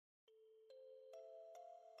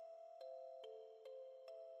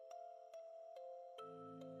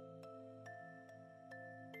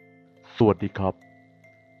วัสดีครับ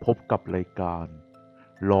พบกับรายการ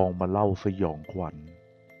ลองมาเล่าสยองขวัญ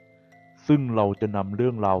ซึ่งเราจะนำเรื่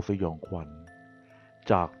องราวสยองขวัญ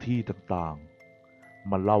จากที่ต่างๆ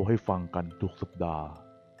มาเล่าให้ฟังกันทุกสัปดาห์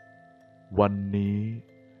วันนี้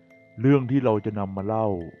เรื่องที่เราจะนำมาเล่า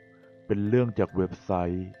เป็นเรื่องจากเว็บไซ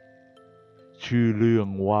ต์ชื่อเรื่อง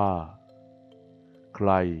ว่าใค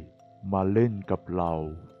รมาเล่นกับเรา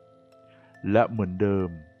และเหมือนเดิม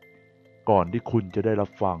ก่อนที่คุณจะได้รั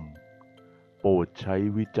บฟังโปรดใช้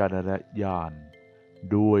วิจารณญาณ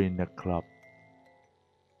ด้วยนะครับ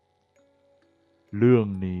เรื่อง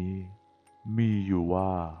นี้มีอยู่ว่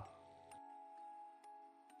า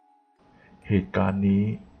เหตุการณ์นี้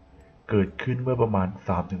เกิดขึ้นเมื่อประมาณ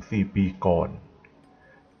 3-4 ปีก่อน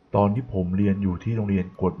ตอนที่ผมเรียนอยู่ที่โรงเรียน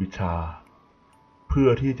กวดวิชาเพื่อ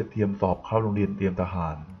ที่จะเตรียมสอบเข้าโรงเรียนเตรียมทหา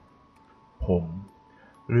รผม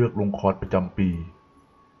เลือกลงคอร์สประจำปี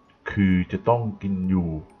คือจะต้องกินอยู่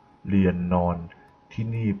เรียนนอนที่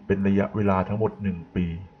นี่เป็นระยะเวลาทั้งหมด1 ปี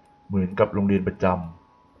เหมือนกับโรงเรียนประจ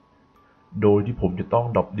ำโดยที่ผมจะต้อง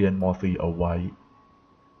ดรอปเรียนม.4 เอาไว้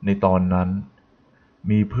ในตอนนั้น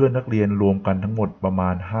มีเพื่อนนักเรียนรวมกันทั้งหมดประมา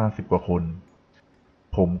ณ50 กว่าคน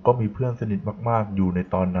ผมก็มีเพื่อนสนิทมากๆอยู่ใน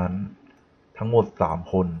ตอนนั้นทั้งหมด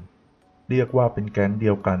3 คนเรียกว่าเป็นแก๊งเดี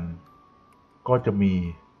ยวกันก็จะมี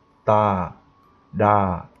ต้าด้า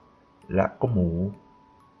และก็หมู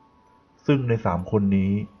ซึ่งใน3 คน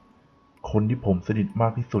นี้คนที่ผมสนิทมา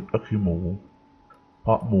กที่สุดก็คือหมูเพ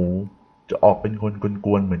ราะหมูจะออกเป็นคนก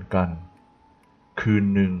วนๆเหมือนกันคืน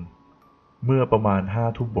หนึ่งเมื่อประมาณ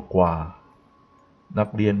5 ทุ่มกว่านัก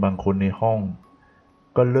เรียนบางคนในห้อง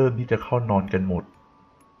ก็เริ่มที่จะเข้านอนกันหมด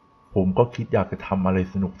ผมก็คิดอยากจะทำอะไร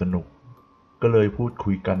สนุกก็เลยพูดคุ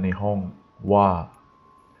ยกันในห้องว่า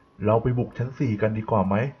เราไปบุกชั้น4กันดีกว่า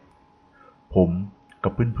ไหมผมกั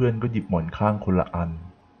บเพื่อนๆก็หยิบหมอนข้างคนละอัน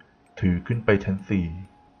ถือขึ้นไปชั้น4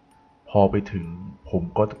พอไปถึงผม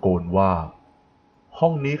ก็ตะโกนว่าห้อ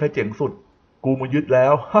งนี้ใครเจ๋งสุดกูมายึดแล้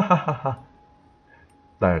ว ฮ่าฮ่าฮ่า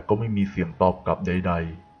แต่ก็ไม่มีเสียงตอบกลับใด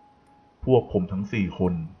ๆพวกผมทั้ง4 ค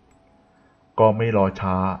นก็ไม่รอ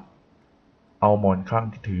ช้าเอาหมอนข้าง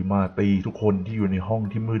ที่ถือมาตีทุกคนที่อยู่ในห้อง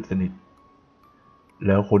ที่มืดสนิทแ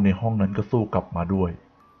ล้วคนในห้องนั้นก็สู้กลับมาด้วย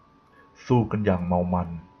สู้กันอย่างเมามัน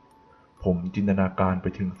ผมจินตนาการไป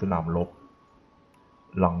ถึงสนามรบ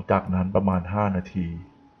หลังจากนั้นประมาณ5 นาที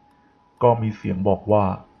ก็มีเสียงบอกว่า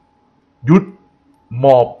หยุดหม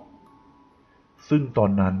อบซึ่งตอ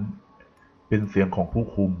นนั้นเป็นเสียงของผู้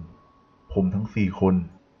คุมผมทั้ง4 คน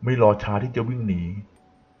ไม่รอช้าที่จะวิ่งหนี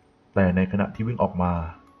แต่ในขณะที่วิ่งออกมา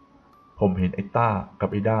ผมเห็นไอ้ต้ากับ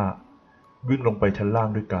ไอ้ด้าวิ่งลงไปชั้นล่าง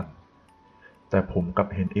ด้วยกันแต่ผมกลับ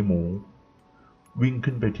เห็นไอ้หมูวิ่ง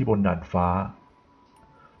ขึ้นไปที่บนดาดฟ้า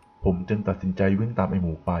ผมจึงตัดสินใจวิ่งตามไอ้ห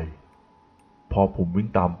มูไปพอผมวิ่ง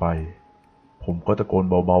ตามไปผมก็ตะโกน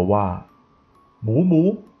เบาๆว่าหมู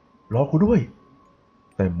รอกูด้วย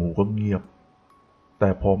แต่หมูก็เงียบแต่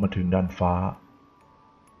พอมาถึงดาดฟ้า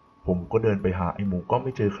ผมก็เดินไปหาไอ้หมูก็ไ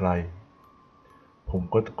ม่เจอใครผม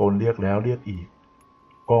ก็ตะโกนเรียกแล้วเรียกอีก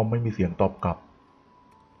ก็ไม่มีเสียงตอบกลับ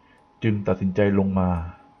จึงตัดสินใจลงมา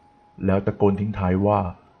แล้วตะโกนทิ้งท้ายว่า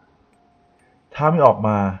ถ้าไม่ออกม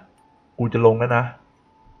ากูจะลงแล้วนะ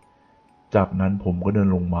จากนั้นผมก็เดิน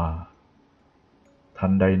ลงมาทั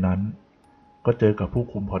นใดนั้นก็เจอกับผู้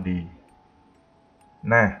คุมพอดี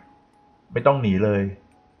แน่ไม่ต้องหนีเลย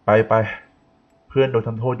ไปเพื่อนโดนท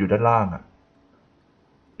ำโทษอยู่ด้านล่าง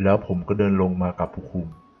แล้วผมก็เดินลงมากับผู้คุม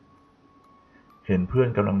เห็นเพื่อน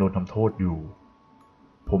กำลังโดนทำโทษอยู่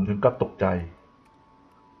ผมถึงกับตกใจ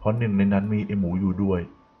เพราะหนึ่งในนั้นมีไอ้หมูอยู่ด้วย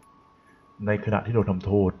ในขณะที่โดนทำโ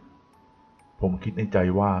ทษผมคิดในใจ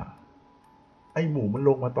ว่าไอ้หมูมันล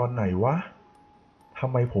งมาตอนไหนวะทำ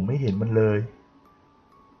ไมผมไม่เห็นมันเลย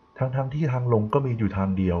ทั้งที่ทางลงก็มีอยู่ทา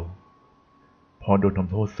งเดียวพอโดนท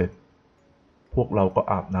ำโทษเสร็จพวกเราก็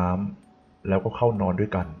อาบน้ำแล้วก็เข้านอนด้ว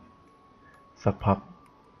ยกันสักพัก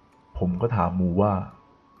ผมก็ถามหมูว่า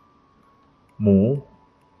หมู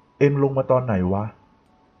เอ็งลงมาตอนไหนวะ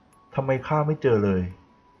ทำไมข้าไม่เจอเลย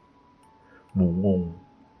หมูงง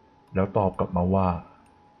แล้วตอบกลับมาว่า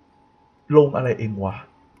ลงอะไรเอ็งวะ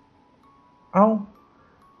เอ้า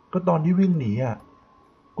ก็ตอนที่วิ่งหนี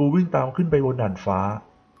กูวิ่งตามขึ้นไปบนดาดฟ้า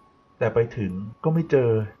แต่ไปถึงก็ไม่เจอ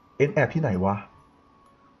เอ็งแอบที่ไหนวะ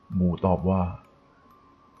หมูตอบว่า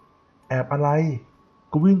แอบอะไร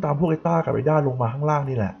กูวิ่งตามพวกไอ้ต้ากับไอ้ด้าลงมาข้างล่าง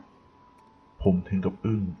นี่แหละผมถึงกับ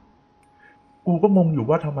อึ้งกูก็งงอยู่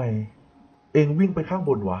ว่าทำไมเอ็งวิ่งไปข้างบ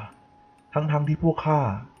นวะทั้งที่พวกข้า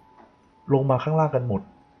ลงมาข้างล่างกันหมด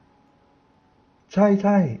ใ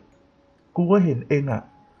ช่กูก็เห็นเอ็ง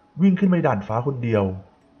วิ่งขึ้นไปด่านฟ้าคนเดียว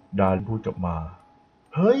ดารินพูดกลับมา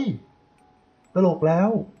เฮ้ยตลกแล้ว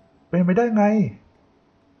เป็นไปได้ไง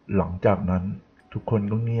หลังจากนั้นทุกคน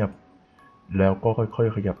ก็เงียบแล้วก็ค่อย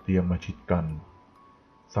ๆขยับเตียงมาชิดกัน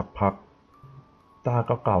สักพักต้า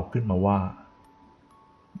ก็กล่าวขึ้นมาว่า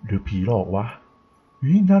หรือผีหลอกวะ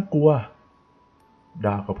น่ากลัวด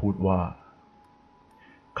าก็พูดว่า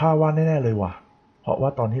ข้าว่าแน่ๆเลยว่ะเพราะว่า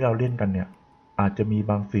ตอนที่เราเล่นกันเนี่ยอาจจะมี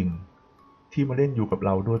บางสิ่งที่มาเล่นอยู่กับเ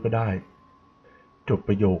ราด้วยก็ได้จบป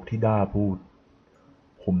ระโยคที่ด้าพูด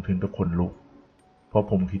ผมถึงกับขนลุกเพราะ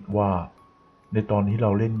ผมคิดว่าในตอนที่เร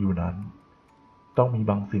าเล่นอยู่นั้นต้องมี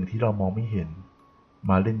บางสิ่งที่เรามองไม่เห็น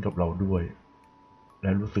มาเล่นกับเราด้วยแล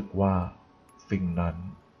ะรู้สึกว่าสิ่งนั้น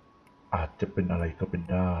อาจจะเป็นอะไรก็เป็น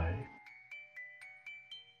ได้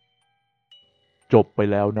จบไป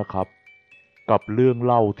แล้วนะครับกับเรื่อง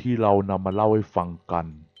เล่าที่เรานำมาเล่าให้ฟังกัน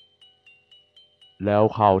แล้ว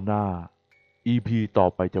คราวหน้า EP ต่อ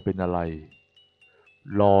ไปจะเป็นอะไร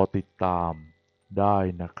รอติดตามได้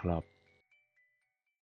นะครับ